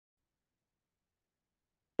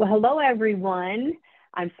Well, hello, everyone.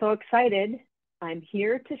 I'm so excited. I'm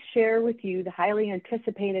here to share with you the highly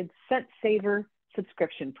anticipated Scent Saver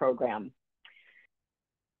subscription program.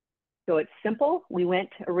 So it's simple. We went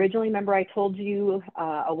originally, remember I told you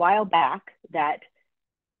a while back that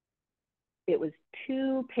it was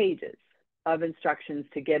 2 pages of instructions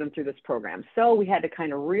to get them through this program. So we had to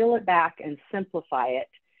kind of reel it back and simplify it.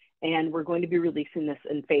 And we're going to be releasing this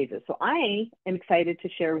in phases. So I am excited to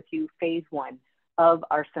share with you phase 1 of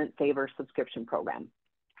our Scent Saver subscription program.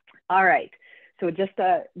 All right, so just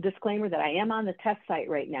a disclaimer that I am on the test site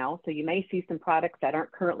right now, so you may see some products that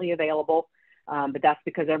aren't currently available, but that's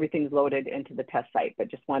because everything's loaded into the test site,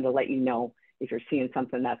 but just wanted to let you know if you're seeing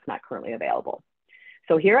something that's not currently available.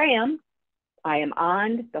 So here I am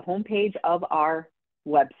on the homepage of our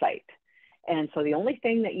website. And so the only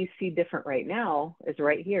thing that you see different right now is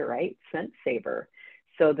right here, right? Scent Saver.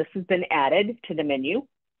 So this has been added to the menu.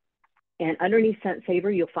 And underneath Scent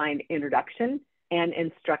Saver, you'll find introduction and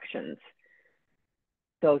instructions.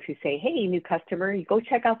 So if you say, hey, new customer, you go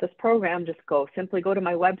check out this program, just simply go to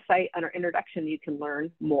my website. Under introduction, you can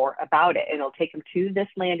learn more about it. And it'll take them to this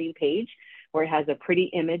landing page where it has a pretty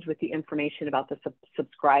image with the information about the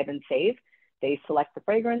subscribe and save. They select the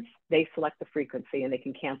fragrance, they select the frequency, and they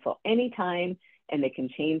can cancel anytime, and they can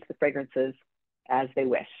change the fragrances as they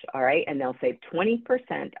wish, all right? And they'll save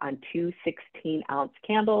 20% on 2 16-ounce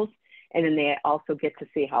candles, and then they also get to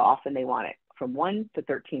see how often they want it, from 1 to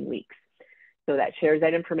 13 weeks. So that shares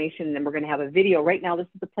that information, and then we're gonna have a video. Right now, this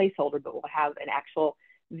is the placeholder, but we'll have an actual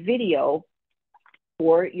video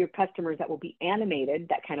for your customers that will be animated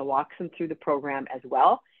that kind of walks them through the program as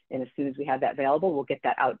well. And as soon as we have that available, we'll get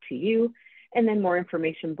that out to you. And then more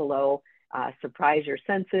information below, surprise your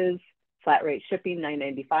senses, flat rate shipping,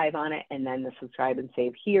 $9.95 on it, and then the subscribe and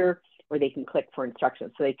save here, where they can click for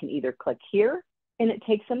instructions. So they can either click here, and it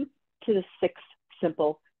takes them to the 6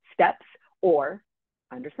 simple steps, or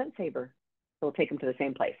under Scent Saver. So it'll take them to the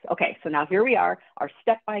same place. Okay, so now here we are, our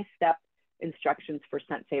step-by-step instructions for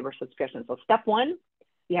Scent Saver subscription. So step 1,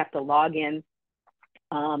 you have to log in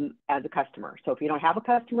as a customer. So if you don't have a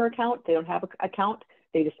customer account, they don't have an account,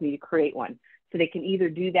 they just need to create one. So they can either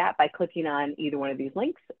do that by clicking on either one of these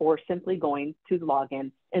links or simply going to the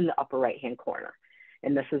login in the upper right-hand corner.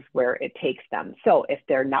 And this is where it takes them. So if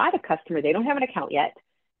they're not a customer, they don't have an account yet,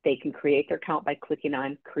 they can create their account by clicking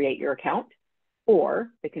on create your account, or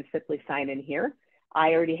they can simply sign in here.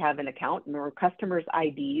 I already have an account. Remember, customers'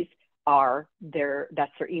 IDs are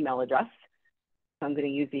that's their email address. So I'm going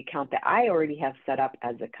to use the account that I already have set up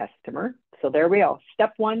as a customer. So there we go.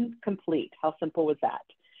 Step 1 complete. How simple was that?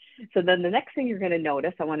 So then the next thing you're going to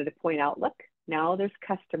notice, I wanted to point out, look, now there's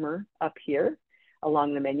customer up here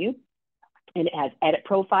along the menu. And it has edit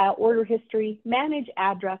profile, order history, manage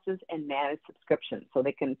addresses, and manage subscriptions. So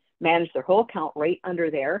they can manage their whole account right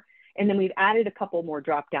under there. And then we've added a couple more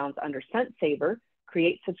drop downs under Scent Saver,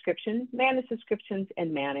 create subscriptions, manage subscriptions,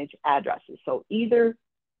 and manage addresses. So either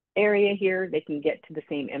area here, they can get to the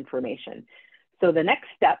same information. So the next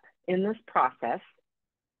step in this process,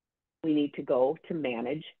 we need to go to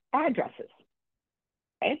manage addresses.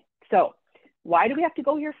 Okay, so why do we have to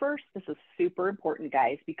go here first? This is super important,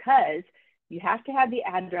 guys, because you have to have the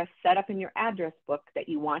address set up in your address book that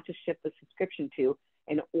you want to ship the subscription to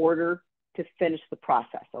in order to finish the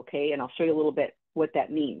process, okay? And I'll show you a little bit what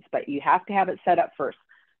that means, but you have to have it set up first.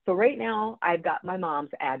 So right now, I've got my mom's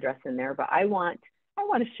address in there, but I want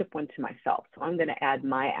to ship one to myself. So I'm gonna add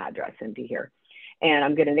my address into here. And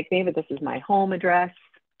I'm gonna nickname it, this is my home address.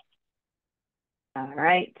 All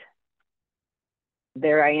right.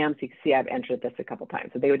 There I am, so you can see I've entered this a couple times.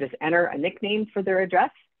 So they would just enter a nickname for their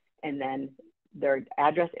address and then their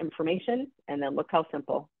address information, and then look how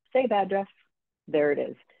simple, save address, there it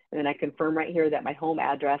is. And then I confirm right here that my home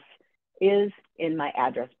address is in my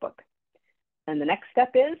address book. And the next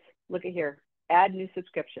step is, look at here, add new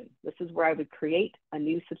subscription. This is where I would create a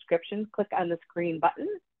new subscription, click on this green button,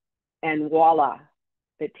 and voila.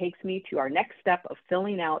 It takes me to our next step of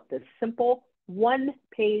filling out this simple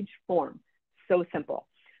 1-page form. So simple.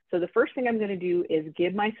 So the first thing I'm going to do is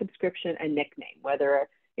give my subscription a nickname, whether,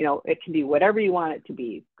 you know, it can be whatever you want it to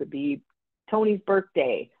be. It could be Tony's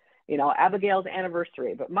birthday, you know, Abigail's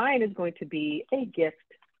anniversary, but mine is going to be a gift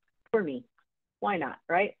for me. Why not,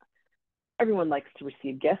 right? Everyone likes to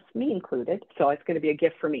receive gifts, me included, so it's going to be a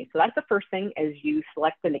gift for me. So that's the first thing, is you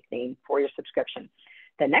select the nickname for your subscription.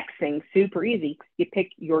 The next thing, super easy, you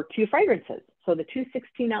pick your 2 fragrances. So the 2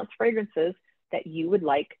 16-ounce fragrances that you would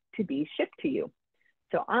like to be shipped to you.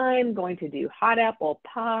 So I'm going to do hot apple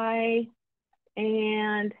pie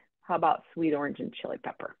and how about sweet orange and chili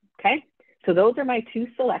pepper, okay? So those are my 2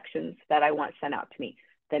 selections that I want sent out to me.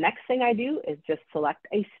 The next thing I do is just select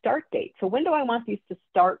a start date. So when do I want these to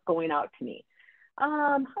start going out to me?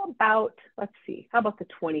 How about, let's see, how about the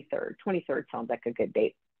 23rd? 23rd sounds like a good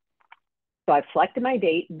date. So I've selected my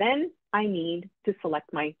date. Then I need to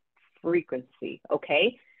select my frequency,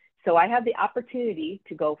 okay? So I have the opportunity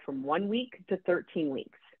to go from 1 week to 13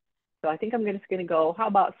 weeks. So I think I'm just gonna go, how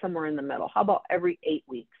about somewhere in the middle? How about every 8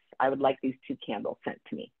 weeks? I would like these 2 candles sent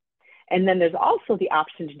to me. And then there's also the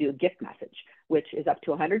option to do a gift message, which is up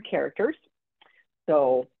to 100 characters.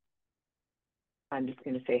 So I'm just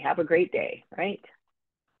gonna say, have a great day, right?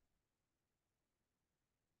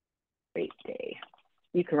 Great day.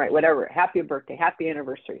 You can write whatever, happy birthday, happy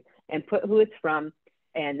anniversary, and put who it's from,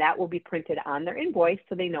 and that will be printed on their invoice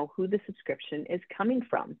so they know who the subscription is coming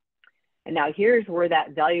from. And now here's where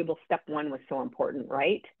that valuable step 1 was so important,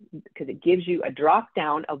 right? Because it gives you a drop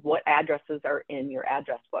down of what addresses are in your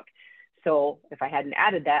address book. So if I hadn't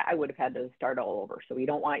added that, I would have had to start all over. So we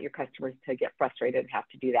don't want your customers to get frustrated and have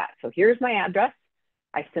to do that. So here's my address.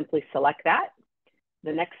 I simply select that.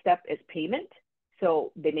 The next step is payment.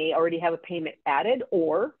 So they may already have a payment added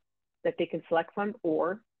or that they can select from,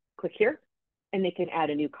 or click here and they can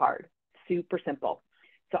add a new card. Super simple.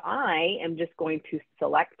 So I am just going to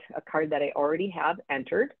select a card that I already have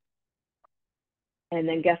entered. And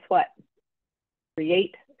then guess what?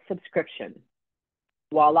 Create subscription.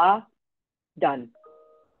 Voila, done.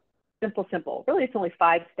 Simple, simple. Really, it's only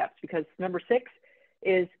 5 steps because number 6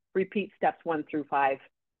 is repeat steps 1 through 5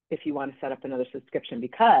 if you want to set up another subscription,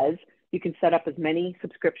 because you can set up as many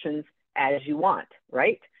subscriptions as you want,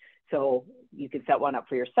 right? So you can set one up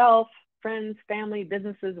for yourself, friends, family,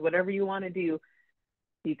 businesses, whatever you want to do.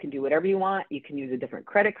 You can do whatever you want. You can use a different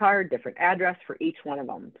credit card, different address for each one of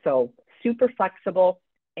them. So super flexible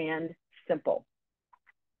and simple.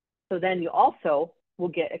 So then you also will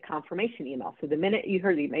get a confirmation email. So the minute you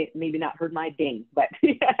heard, you maybe not heard my ding, but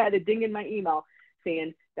I had a ding in my email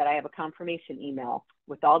saying that I have a confirmation email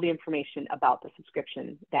with all the information about the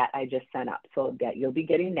subscription that I just sent up. So that you'll be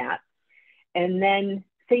getting that. And then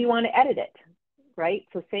say you want to edit it, right?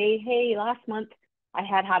 So say, hey, last month I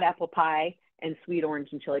had hot apple pie and sweet orange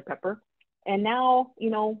and chili pepper. And now,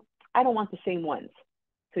 you know, I don't want the same ones.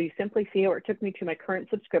 So you simply see where it took me to my current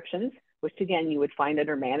subscriptions, which again, you would find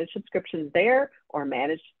under manage subscriptions there or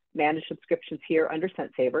manage subscriptions here under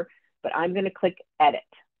ScentSaver, but I'm going to click edit,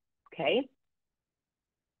 okay?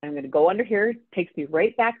 I'm going to go under here, it takes me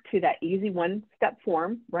right back to that easy 1-step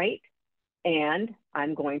form, right? And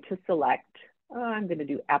I'm going to select, I'm going to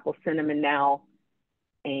do apple cinnamon now.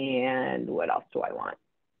 And what else do I want?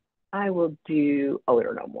 I will do, oh,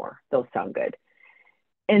 there are no more. Those sound good.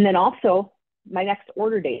 And then also my next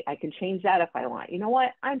order date, I can change that if I want. You know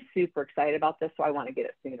what? I'm super excited about this, so I want to get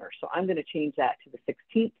it sooner. So I'm going to change that to the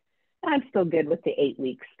 16th. I'm still good with the 8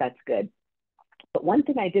 weeks. That's good. But one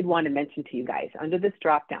thing I did want to mention to you guys under this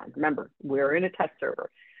drop down, remember, we're in a test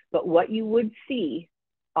server, but what you would see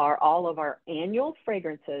are all of our annual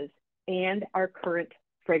fragrances and our current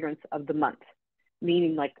fragrance of the month,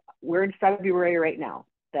 meaning like we're in February right now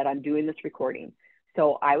that I'm doing this recording.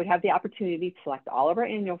 So I would have the opportunity to select all of our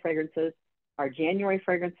annual fragrances, our January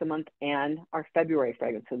fragrance of the month, and our February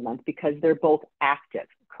fragrance of the month because they're both active,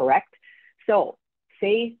 correct? So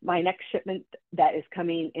say my next shipment that is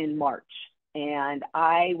coming in March, and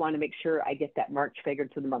I want to make sure I get that March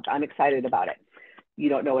fragrance of the month. I'm excited about it. You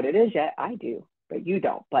don't know what it is yet. I do, but you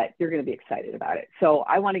don't, but you're going to be excited about it. So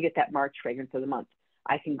I want to get that March fragrance of the month.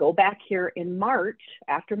 I can go back here in March,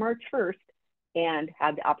 after March 1st, and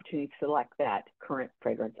have the opportunity to select that current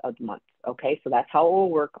fragrance of the month. Okay, so that's how it will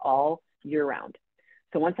work all year round.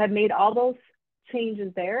 So once I've made all those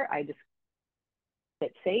changes there, I just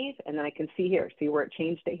hit save, and then I can see here, see where it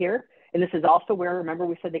changed it here. And this is also where, remember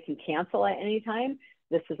we said they can cancel at any time.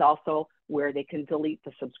 This is also where they can delete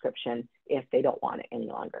the subscription if they don't want it any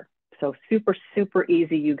longer. So super, super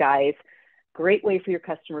easy, you guys. Great way for your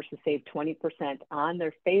customers to save 20% on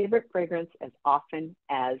their favorite fragrance as often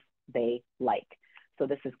as they like. So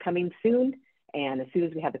this is coming soon. And as soon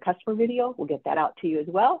as we have the customer video, we'll get that out to you as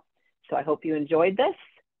well. So I hope you enjoyed this,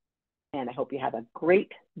 and I hope you have a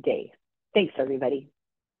great day. Thanks, everybody.